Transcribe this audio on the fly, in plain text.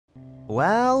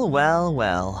Well, well,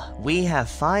 well, we have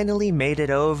finally made it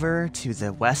over to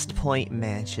the Westpoint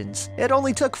mansions. It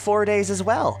only took 4 days as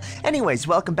well. Anyways,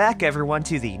 welcome back everyone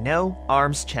to the No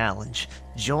Arms Challenge.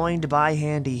 Joined by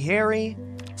Handy Harry,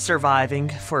 surviving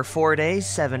for 4 days,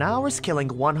 7 hours, killing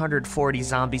 140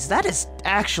 zombies. That is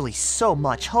actually so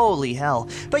much, holy hell.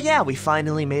 But yeah, we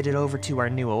finally made it over to our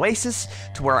new oasis,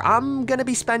 to where I'm gonna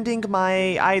be spending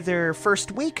my either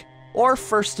first week or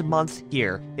first month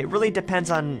here. It really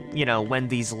depends on, when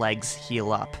these legs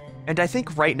heal up. And I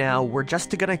think right now we're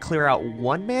just gonna clear out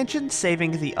one mansion,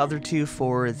 saving the other two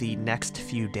for the next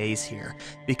few days here.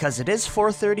 Because it is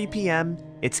 4:30 p.m.,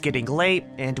 it's getting late,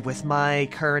 and with my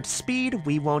current speed,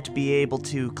 we won't be able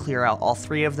to clear out all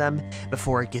three of them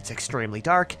before it gets extremely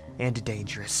dark and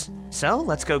dangerous. So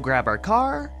let's go grab our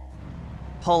car,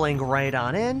 pulling right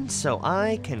on in so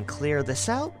I can clear this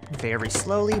out very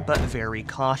slowly but very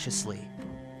cautiously.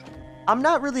 I'm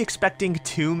not really expecting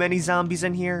too many zombies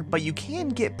in here, but you can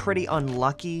get pretty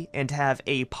unlucky and have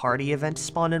a party event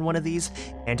spawn in one of these,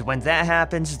 and when that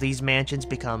happens, these mansions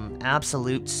become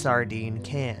absolute sardine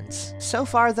cans. So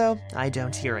far though, I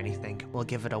don't hear anything. We'll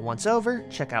give it a once over,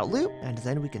 check out loot, and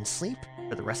then we can sleep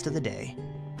for the rest of the day.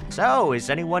 So,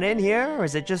 is anyone in here, or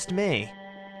is it just me?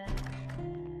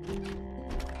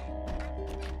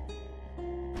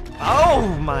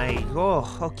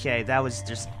 Okay, that was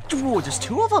just, there's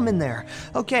two of them in there.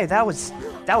 Okay, that was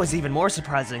even more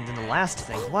surprising than the last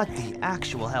thing. What the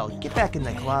actual hell? Get back in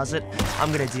the closet.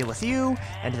 I'm gonna deal with you,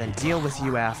 and then deal with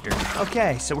you after.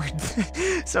 Okay, so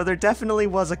so there definitely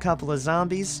was a couple of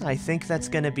zombies. I think that's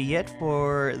gonna be it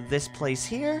for this place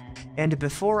here. And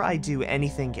before I do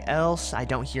anything else, I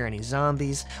don't hear any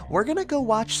zombies, we're gonna go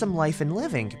watch some Life and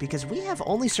Living, because we have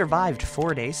only survived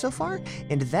 4 days so far,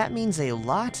 and that means a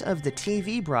lot of the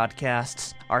TV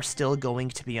broadcasts are still going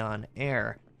to be on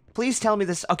air. Please tell me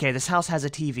this. Okay, this house has a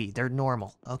TV. They're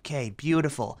normal. Okay,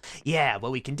 beautiful. Yeah,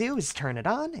 what we can do is turn it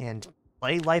on and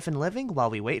play Life and Living while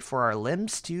we wait for our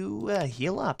limbs to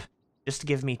heal up. Just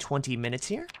give me 20 minutes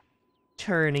here.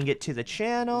 Turning it to the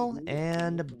channel,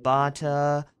 and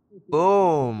bada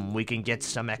boom. We can get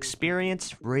some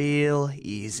experience real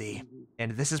easy.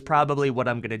 And this is probably what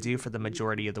I'm gonna do for the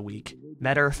majority of the week.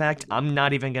 Matter of fact, I'm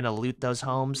not even gonna loot those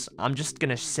homes. I'm just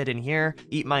gonna sit in here,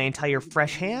 eat my entire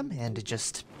fresh ham, and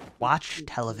just watch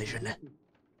television.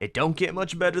 It don't get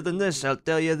much better than this, I'll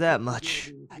tell you that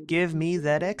much. Give me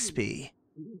that XP.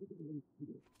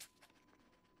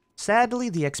 Sadly,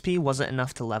 the XP wasn't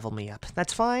enough to level me up.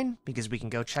 That's fine, because we can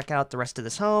go check out the rest of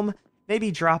this home, maybe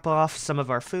drop off some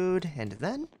of our food, and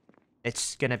then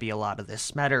it's gonna be a lot of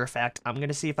this. Matter of fact, I'm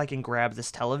gonna see if I can grab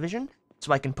this television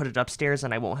so I can put it upstairs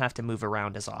and I won't have to move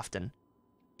around as often.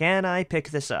 Can I pick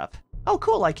this up? Oh,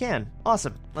 cool, I can.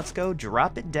 Awesome. Let's go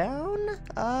drop it down,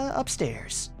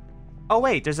 upstairs. Oh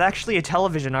wait, there's actually a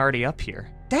television already up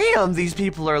here. Damn, these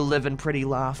people are living pretty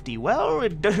lofty. Well,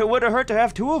 it wouldn't hurt to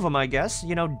have two of them, I guess.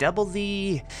 Double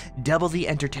the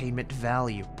entertainment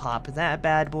value. Pop that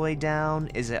bad boy down.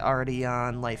 Is it already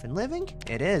on Life and Living?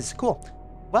 It is. Cool.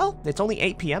 Well, it's only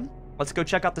 8 p.m. Let's go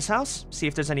check out this house, see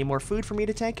if there's any more food for me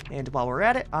to take, and while we're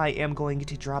at it, I am going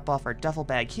to drop off our duffel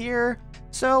bag here,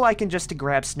 so I can just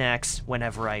grab snacks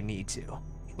whenever I need to.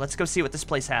 Let's go see what this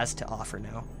place has to offer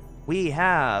now. We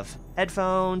have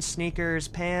headphones, sneakers,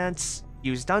 pants,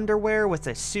 used underwear with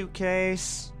a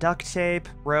suitcase, duct tape,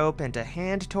 rope, and a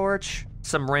hand torch,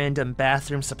 some random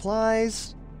bathroom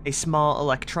supplies, a small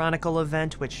electronical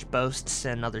event which boasts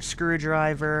another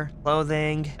screwdriver,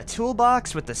 clothing, a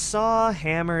toolbox with a saw,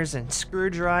 hammers, and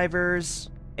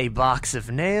screwdrivers, a box of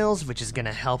nails which is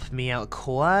gonna help me out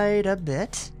quite a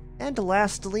bit, and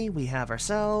lastly we have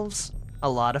ourselves a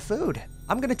lot of food.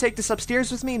 I'm gonna take this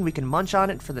upstairs with me and we can munch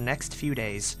on it for the next few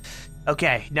days.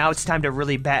 Okay, now it's time to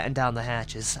really batten down the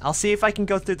hatches. I'll see if I can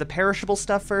go through the perishable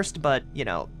stuff first, but,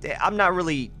 I'm not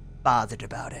really bothered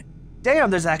about it.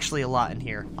 Damn, there's actually a lot in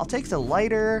here. I'll take the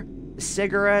lighter, the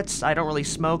cigarettes. I don't really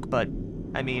smoke, but,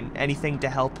 anything to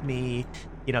help me,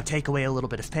 take away a little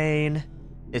bit of pain.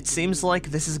 It seems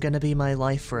like this is gonna be my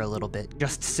life for a little bit.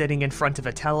 Just sitting in front of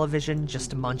a television,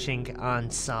 just munching on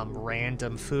some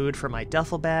random food from my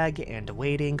duffel bag, and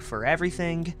waiting for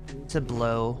everything to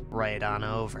blow right on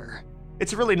over.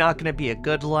 It's really not going to be a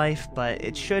good life, but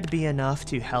it should be enough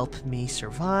to help me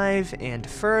survive and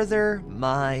further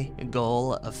my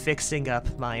goal of fixing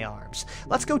up my arms.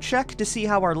 Let's go check to see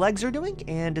how our legs are doing,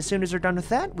 and as soon as we're done with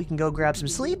that, we can go grab some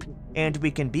sleep, and we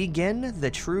can begin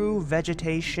the true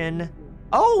vegetation.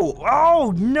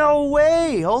 Oh, no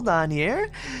way! Hold on here.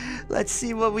 Let's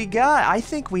see what we got. I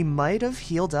think we might have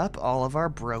healed up all of our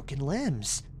broken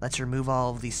limbs. Let's remove all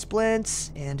of these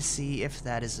splints and see if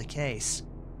that is the case.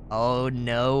 Oh,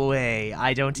 no way.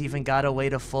 I don't even gotta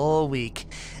wait a full week.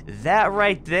 That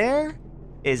right there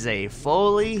is a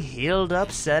fully healed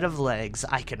up set of legs.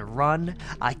 I can run,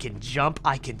 I can jump,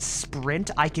 I can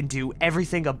sprint, I can do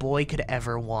everything a boy could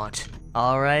ever want.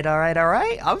 Alright,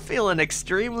 I'm feeling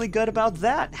extremely good about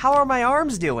that. How are my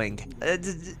arms doing?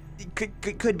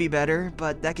 Could be better,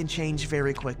 but that can change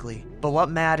very quickly. But what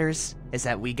matters is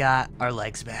that we got our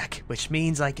legs back, which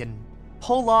means I can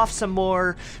pull off some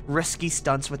more risky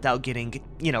stunts without getting,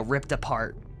 ripped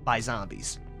apart by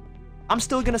zombies. I'm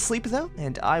still gonna sleep though,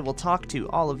 and I will talk to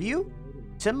all of you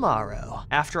tomorrow.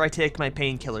 After I take my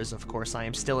painkillers, of course. I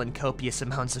am still in copious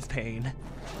amounts of pain.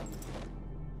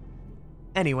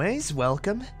 Anyways,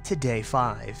 welcome to day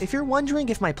 5. If you're wondering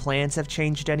if my plans have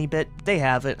changed any bit, they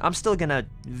haven't. I'm still gonna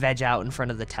veg out in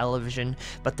front of the television,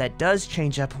 but that does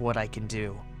change up what I can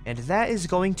do. And that is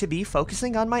going to be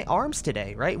focusing on my arms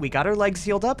today, right? We got our legs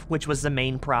healed up, which was the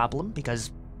main problem,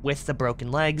 because with the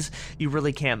broken legs, you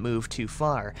really can't move too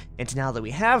far. And now that we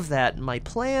have that, my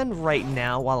plan right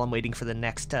now, while I'm waiting for the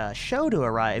next show to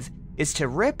arrive, is to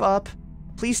rip up,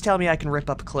 please tell me I can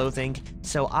rip up clothing,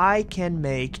 so I can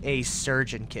make a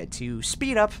surgeon kit to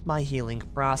speed up my healing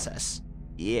process.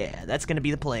 Yeah, that's gonna be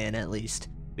the plan at least.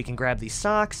 We can grab these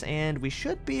socks, and we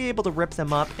should be able to rip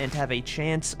them up and have a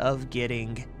chance of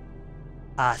getting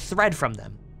thread from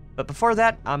them. But before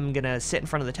that, I'm gonna sit in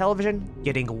front of the television,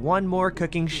 getting one more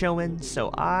cooking show in,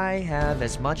 so I have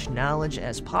as much knowledge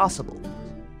as possible.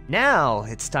 Now,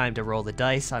 it's time to roll the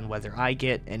dice on whether I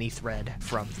get any thread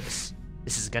from this.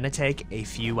 This is gonna take a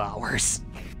few hours.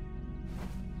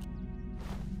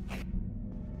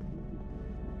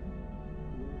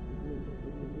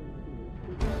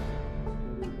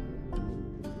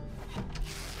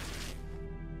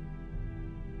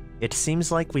 It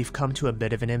seems like we've come to a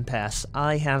bit of an impasse.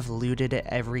 I have looted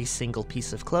every single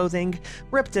piece of clothing,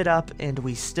 ripped it up, and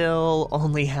we still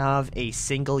only have a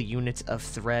single unit of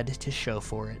thread to show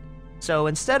for it. So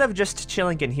instead of just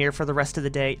chilling in here for the rest of the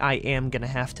day, I am gonna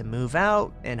have to move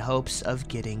out in hopes of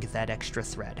getting that extra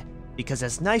thread. Because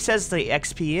as nice as the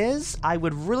XP is, I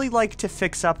would really like to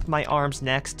fix up my arms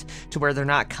next to where they're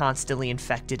not constantly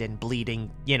infected and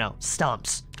bleeding,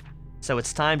 stumps. So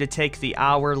it's time to take the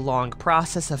hour-long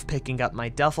process of picking up my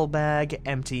duffel bag,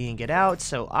 emptying it out,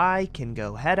 so I can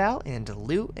go head out and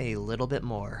loot a little bit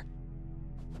more.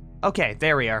 Okay,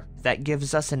 there we are. That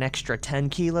gives us an extra 10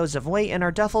 kilos of weight in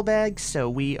our duffel bag, so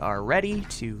we are ready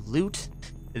to loot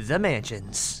the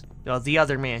mansions. Well, the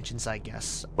other mansions, I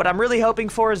guess. What I'm really hoping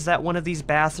for is that one of these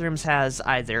bathrooms has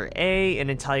either A,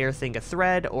 an entire thing of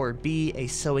thread, or B, a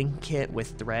sewing kit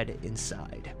with thread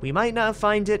inside. We might not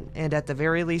find it, and at the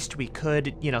very least, we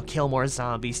could, kill more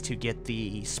zombies to get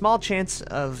the small chance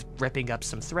of ripping up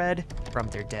some thread from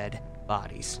their dead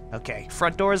bodies. Okay,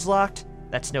 front door is locked.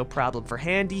 That's no problem for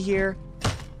Handy here.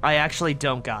 I actually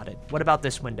don't got it. What about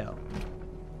this window?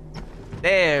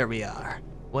 There we are.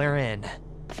 We're in.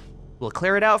 We'll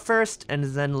clear it out first, and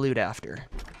then loot after.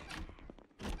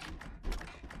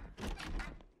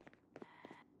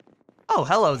 Oh,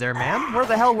 hello there, ma'am. Where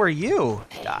the hell were you?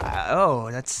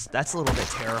 Oh, that's a little bit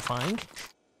terrifying.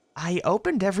 I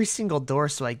opened every single door,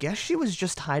 so I guess she was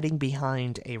just hiding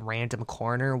behind a random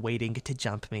corner waiting to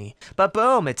jump me. But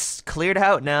boom, it's cleared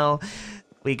out now.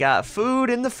 We got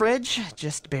food in the fridge,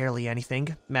 just barely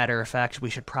anything. Matter of fact, we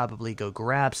should probably go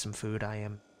grab some food. I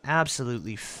am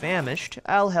absolutely famished.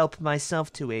 I'll help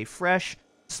myself to a fresh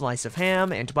slice of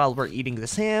ham, and while we're eating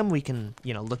this ham, we can,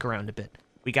 look around a bit.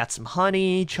 We got some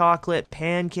honey, chocolate,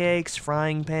 pancakes,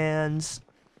 frying pans,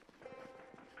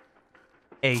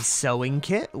 a sewing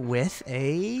kit with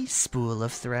a spool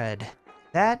of thread.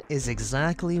 That is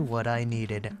exactly what I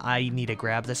needed. I need to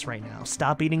grab this right now.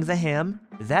 Stop eating the ham.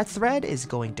 That thread is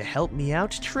going to help me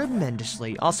out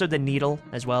tremendously. Also the needle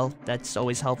as well, that's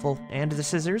always helpful. And the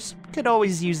scissors, could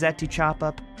always use that to chop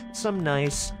up some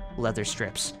nice leather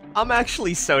strips. I'm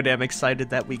actually so damn excited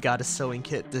that we got a sewing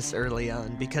kit this early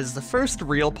on, because the first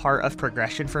real part of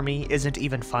progression for me isn't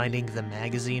even finding the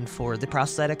magazine for the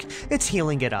prosthetic, it's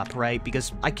healing it up, right?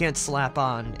 Because I can't slap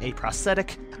on a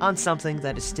prosthetic on something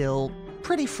that is still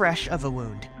pretty fresh of a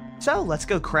wound. So let's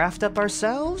go craft up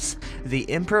ourselves the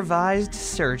improvised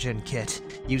surgeon kit,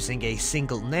 using a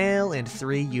single nail and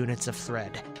 3 units of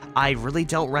thread. I really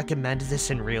don't recommend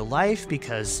this in real life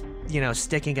because,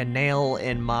 sticking a nail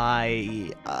in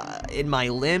my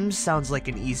limbs sounds like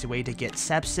an easy way to get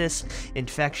sepsis,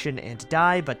 infection, and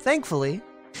die, but thankfully,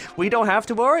 we don't have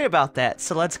to worry about that.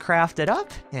 So let's craft it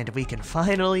up, and we can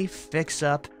finally fix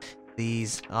up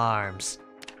these arms.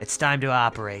 It's time to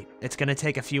operate. It's gonna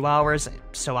take a few hours,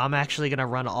 so I'm actually gonna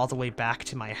run all the way back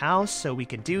to my house so we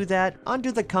can do that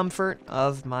under the comfort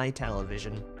of my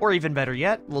television. Or even better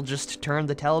yet, we'll just turn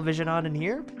the television on in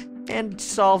here and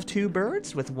solve 2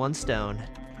 birds with 1 stone.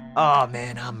 Oh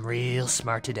man, I'm real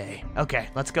smart today. Okay,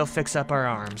 let's go fix up our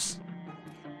arms.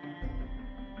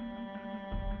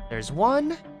 There's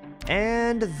 1,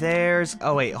 and there's...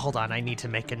 Oh wait, hold on, I need to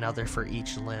make another for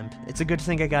each limb. It's a good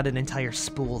thing I got an entire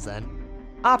spool then.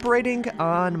 Operating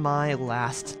on my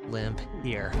last limb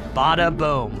here. Bada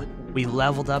boom. We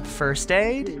leveled up first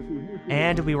aid,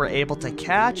 and we were able to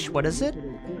catch, what is it?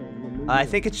 I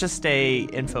think it's just a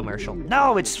infomercial.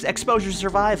 No, it's exposure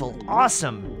survival.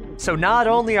 Awesome. So not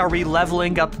only are we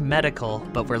leveling up medical,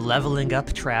 but we're leveling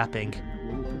up trapping.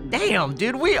 Damn,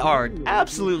 dude, we are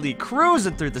absolutely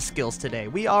cruising through the skills today.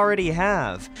 We already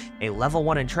have a level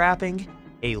 1 in trapping,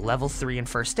 a level 3 in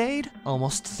first aid,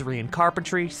 almost 3 in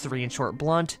carpentry, 3 in short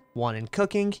blunt, 1 in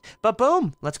cooking, but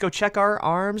boom, let's go check our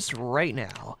arms right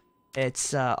now.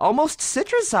 It's almost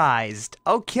citrusized.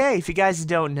 Okay, if you guys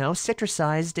don't know,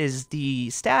 citrusized is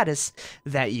the status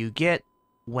that you get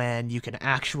when you can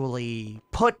actually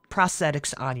put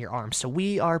prosthetics on your arm, so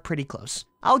we are pretty close.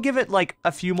 I'll give it like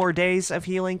a few more days of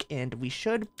healing, and we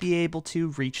should be able to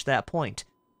reach that point.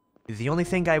 The only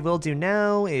thing I will do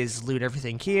now is loot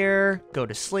everything here, go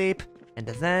to sleep, and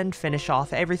then finish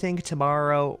off everything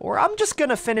tomorrow, or I'm just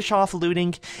gonna finish off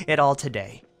looting it all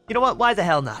today. You know what, why the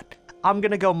hell not? I'm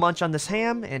gonna go munch on this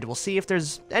ham, and we'll see if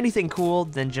there's anything cool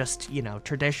than just, you know,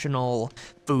 traditional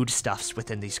foodstuffs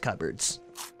within these cupboards.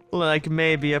 Like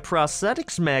maybe a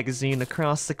prosthetics magazine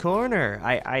across the corner.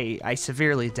 I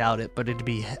severely doubt it, but it'd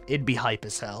be hype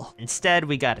as hell. Instead,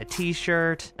 we got a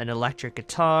t-shirt, an electric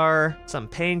guitar, some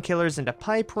painkillers and a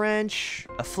pipe wrench,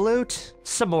 a flute,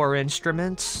 some more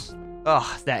instruments.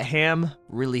 Ugh, that ham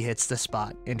really hits the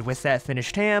spot. And with that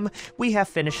finished ham, we have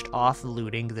finished off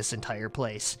looting this entire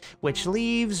place, which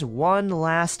leaves one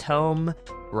last home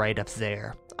right up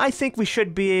there. I think we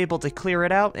should be able to clear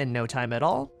it out in no time at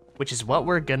all, which is what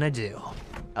we're gonna do.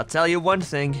 I'll tell you one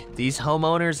thing, these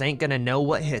homeowners ain't gonna know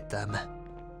what hit them.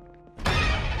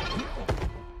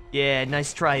 Yeah,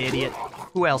 nice try, idiot.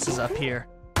 Who else is up here?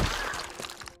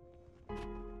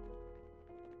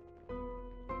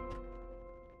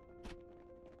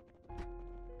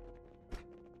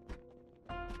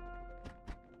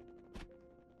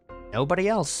 Nobody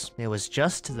else. It was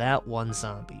just that one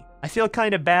zombie. I feel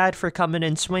kind of bad for coming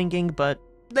in swinging, but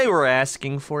they were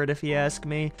asking for it if you ask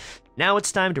me. Now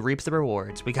it's time to reap the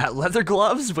rewards. We got leather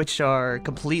gloves, which are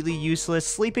completely useless,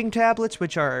 sleeping tablets,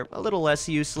 which are a little less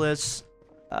useless,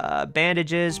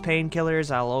 bandages,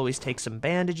 painkillers, I'll always take some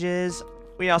bandages.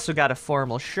 We also got a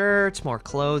formal shirt, more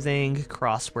clothing,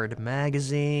 crossword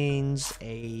magazines,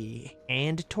 a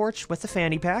hand torch with a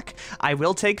fanny pack. I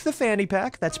will take the fanny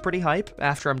pack, that's pretty hype,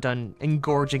 after I'm done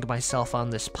engorging myself on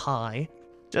this pie.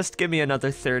 Just give me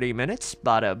another 30 minutes,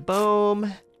 bada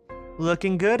boom.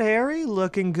 Looking good, Harry,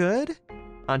 looking good.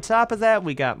 On top of that,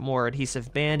 we got more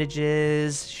adhesive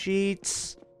bandages,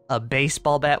 sheets, a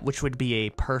baseball bat, which would be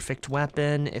a perfect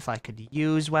weapon if I could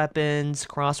use weapons,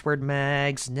 crossword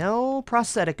mags, no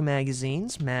prosthetic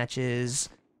magazines, matches,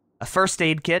 a first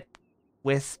aid kit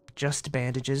with just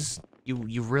bandages.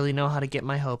 You really know how to get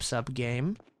my hopes up,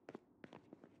 game.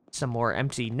 Some more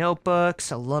empty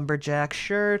notebooks, a lumberjack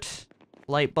shirt,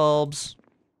 light bulbs,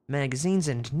 magazines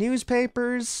and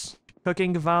newspapers,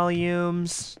 cooking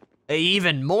volumes,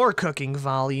 even more cooking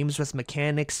volumes with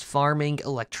mechanics, farming,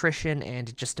 electrician,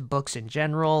 and just books in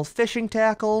general, fishing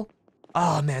tackle.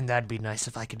 Oh man, that'd be nice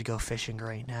if I could go fishing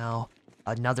right now.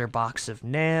 Another box of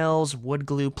nails, wood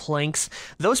glue planks.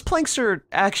 Those planks are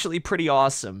actually pretty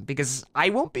awesome because I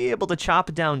won't be able to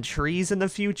chop down trees in the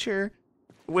future,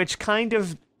 which kind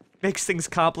of makes things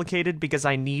complicated because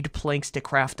I need planks to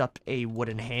craft up a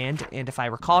wooden hand, and if I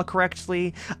recall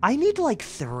correctly, I need like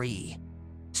 3.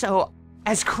 So,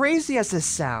 as crazy as this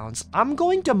sounds, I'm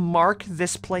going to mark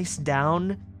this place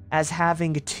down as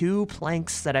having 2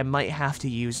 planks that I might have to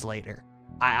use later.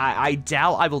 I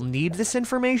doubt I will need this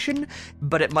information,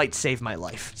 but it might save my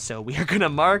life. So we are gonna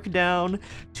mark down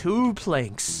 2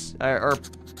 planks, or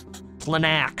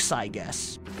planaks, I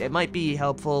guess. It might be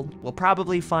helpful. We'll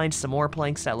probably find some more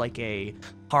planks at like a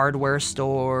hardware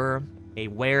store, a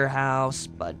warehouse,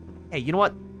 but hey, you know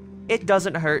what? It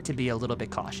doesn't hurt to be a little bit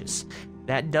cautious.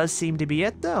 That does seem to be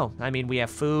it though. I mean, we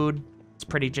have food, it's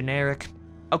pretty generic.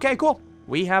 Okay, cool.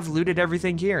 We have looted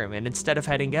everything here, and instead of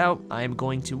heading out, I'm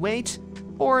going to wait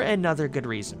for another good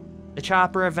reason. The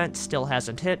chopper event still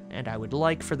hasn't hit, and I would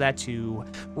like for that to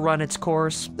run its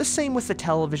course. The same with the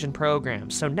television program.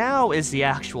 So now is the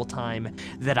actual time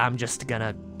that I'm just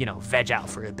gonna, veg out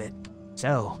for a bit.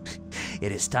 So,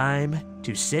 it is time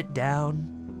to sit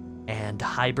down and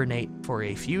hibernate for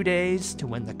a few days to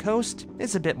when the coast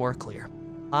is a bit more clear.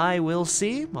 I will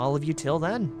see all of you till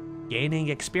then, gaining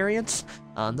experience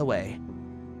on the way.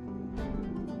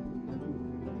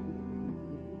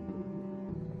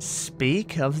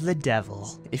 Speak of the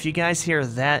devil. If you guys hear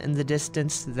that in the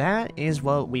distance, that is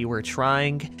what we were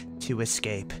trying to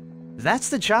escape. That's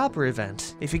the chopper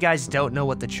event. If you guys don't know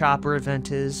what the chopper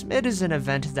event is, it is an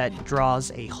event that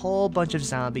draws a whole bunch of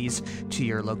zombies to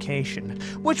your location,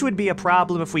 which would be a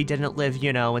problem if we didn't live,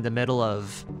 in the middle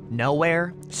of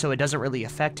nowhere, so it doesn't really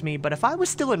affect me. But if I was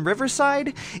still in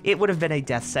Riverside, it would have been a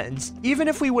death sentence, even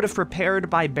if we would have prepared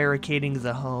by barricading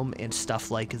the home and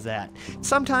stuff like that.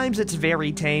 Sometimes it's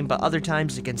very tame, but other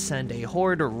times it can send a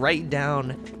horde right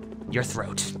down your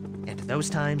throat, and those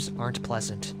times aren't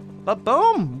pleasant. But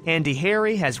boom! Handy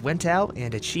Harry has went out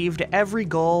and achieved every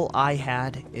goal I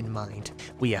had in mind.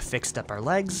 We have fixed up our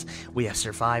legs, we have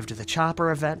survived the chopper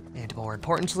event, and more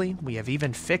importantly, we have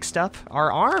even fixed up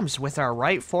our arms, with our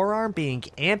right forearm being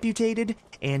amputated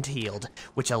and healed,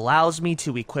 which allows me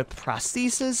to equip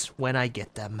prostheses when I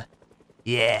get them.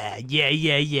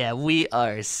 Yeah, we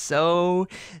are so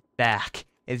back.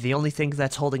 The only thing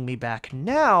that's holding me back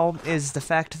now is the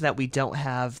fact that we don't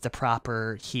have the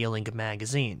proper healing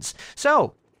magazines.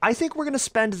 So, I think we're going to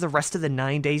spend the rest of the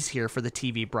 9 days here for the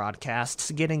TV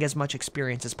broadcasts, getting as much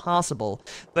experience as possible.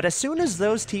 But as soon as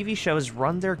those TV shows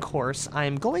run their course,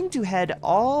 I'm going to head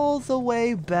all the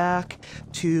way back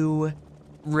to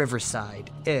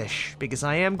Riverside-ish, because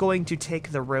I am going to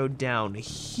take the road down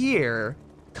here,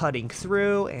 cutting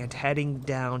through and heading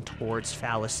down towards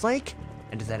Phallus Lake.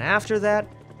 And then after that,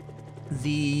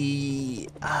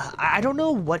 I don't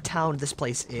know what town this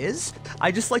place is.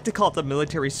 I just like to call it the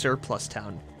military surplus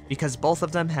town, because both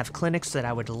of them have clinics that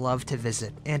I would love to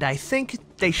visit. And I think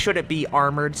they shouldn't be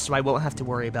armored, so I won't have to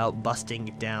worry about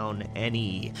busting down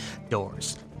any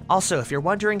doors. Also, if you're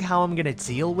wondering how I'm gonna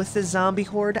deal with the zombie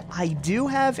horde, I do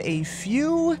have a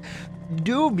few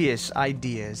dubious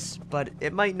ideas, but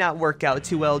it might not work out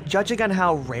too well, judging on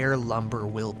how rare lumber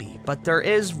will be. But there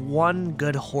is one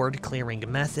good horde clearing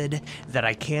method that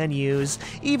I can use,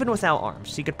 even without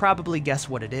arms. You could probably guess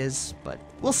what it is, but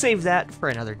we'll save that for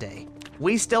another day.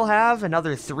 We still have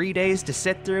another 3 days to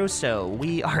sit through, so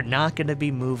we are not going to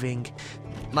be moving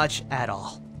much at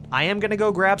all. I am going to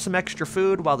go grab some extra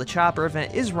food while the chopper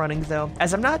event is running though,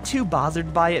 as I'm not too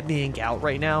bothered by it being out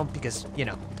right now because,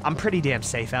 I'm pretty damn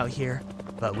safe out here.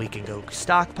 But we can go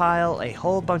stockpile a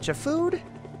whole bunch of food,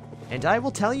 and I will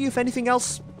tell you if anything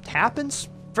else happens.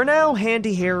 For now,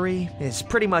 Handy Harry is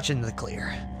pretty much in the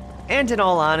clear. And in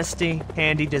all honesty,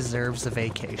 Handy deserves a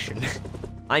vacation.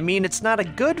 I mean, it's not a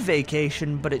good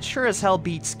vacation, but it sure as hell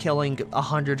beats killing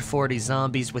 140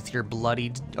 zombies with your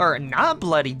bloodied, or not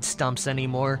bloodied stumps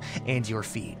anymore, and your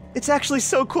feet. It's actually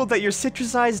so cool that your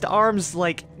citrusized arms,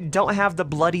 don't have the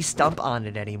bloody stump on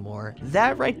it anymore.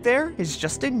 That right there is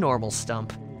just a normal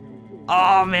stump.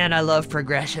 Oh man, I love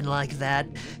progression like that.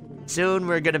 Soon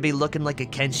we're gonna be looking like a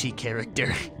Kenshi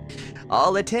character.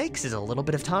 All it takes is a little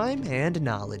bit of time and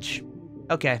knowledge.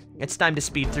 Okay, it's time to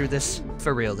speed through this,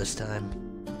 for real this time.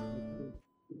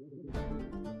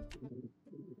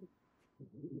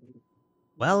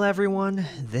 Well, everyone,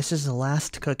 this is the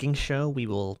last cooking show we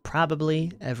will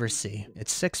probably ever see.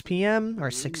 It's 6 p.m.,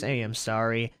 or 6 a.m.,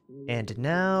 sorry, and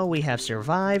now we have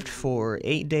survived for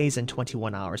 8 days and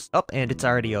 21 hours. Oh, and it's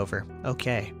already over.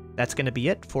 Okay. That's going to be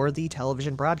it for the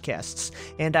television broadcasts,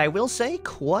 and I will say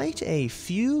quite a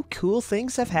few cool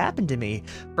things have happened to me.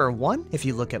 For one, if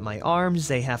you look at my arms,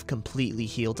 they have completely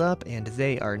healed up, and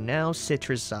they are now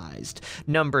citrusized.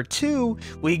 Number two,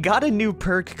 we got a new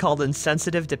perk called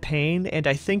Insensitive to Pain, and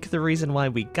I think the reason why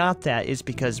we got that is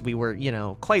because we were,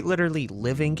 quite literally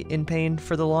living in pain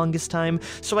for the longest time,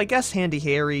 so I guess Handy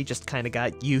Harry just kind of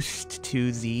got used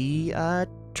to the,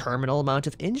 terminal amount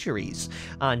of injuries.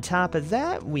 On top of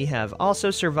that, we have also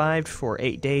survived for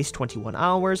 8 days, 21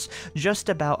 hours, just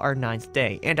about our 9th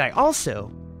day. And I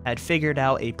also had figured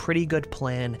out a pretty good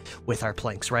plan with our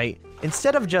planks, right?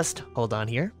 Instead of just, hold on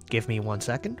here, give me 1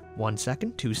 second, 1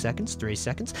 second, 2 seconds, 3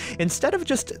 seconds. Instead of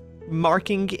just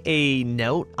marking a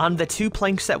note on the 2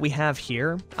 planks that we have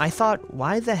here, I thought,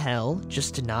 why the hell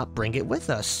just not bring it with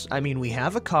us? I mean, we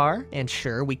have a car, and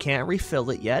sure, we can't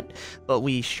refill it yet, but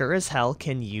we sure as hell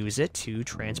can use it to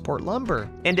transport lumber.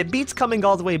 And it beats coming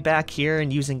all the way back here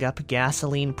and using up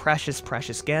gasoline, precious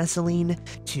gasoline,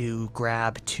 to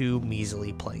grab 2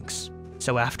 measly planks.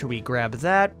 So after we grab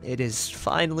that, it is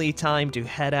finally time to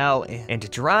head out and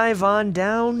drive on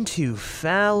down to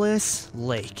Phallus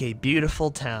Lake, a beautiful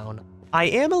town. I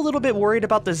am a little bit worried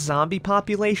about the zombie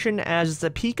population, as the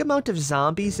peak amount of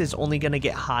zombies is only going to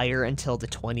get higher until the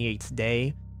 28th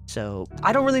day. So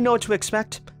I don't really know what to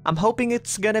expect. I'm hoping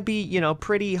it's going to be,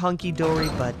 pretty hunky-dory,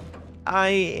 but I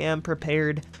am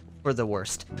prepared for the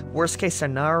worst. Worst case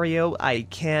scenario, I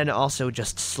can also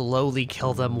just slowly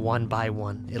kill them one by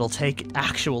one. It'll take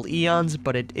actual eons,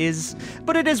 but it is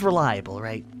reliable,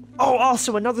 right? Oh,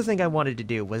 also another thing I wanted to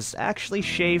do was actually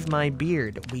shave my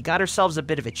beard. We got ourselves a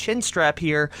bit of a chin strap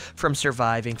here from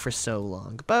surviving for so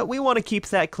long, but we want to keep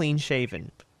that clean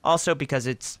shaven. Also because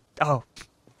it's, oh,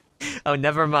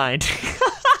 never mind.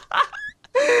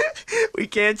 We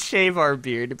can't shave our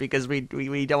beard because we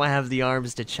don't have the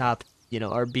arms to chop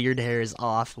our beard hairs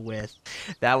off with.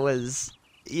 That was,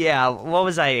 yeah, what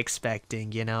was I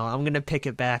expecting, I'm gonna pick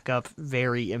it back up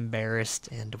very embarrassed,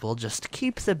 and we'll just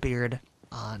keep the beard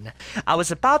on. I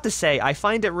was about to say, I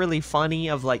find it really funny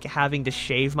of, having to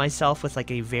shave myself with,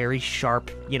 a very sharp,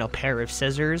 pair of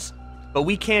scissors, but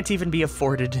we can't even be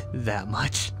afforded that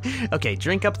much. Okay,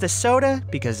 drink up the soda,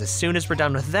 because as soon as we're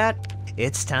done with that,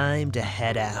 it's time to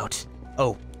head out.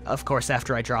 Oh, of course,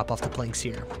 after I drop off the planks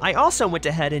here. I also went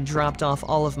ahead and dropped off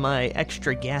all of my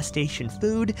extra gas station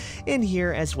food in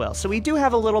here as well. So we do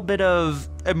have a little bit of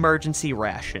emergency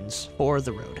rations for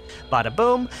the road. Bada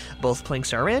boom, both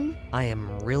planks are in. I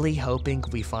am really hoping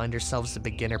we find ourselves a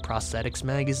beginner prosthetics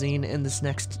magazine in this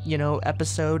next,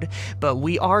 episode, but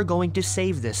we are going to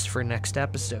save this for next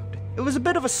episode. It was a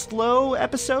bit of a slow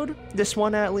episode, this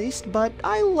one at least, but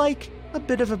I like a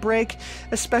bit of a break,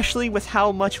 especially with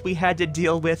how much we had to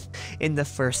deal with in the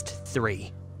first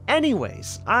 3.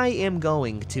 Anyways, I am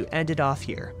going to end it off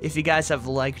here. If you guys have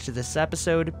liked this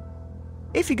episode,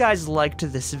 if you guys liked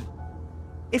this,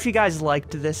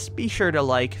 be sure to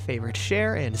like, favorite,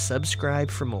 share, and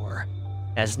subscribe for more,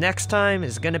 as next time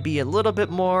is gonna be a little bit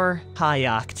more high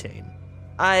octane.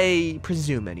 I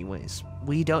presume anyways.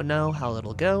 We don't know how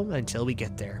it'll go until we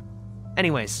get there.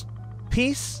 Anyways,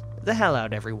 peace the hell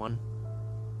out, everyone.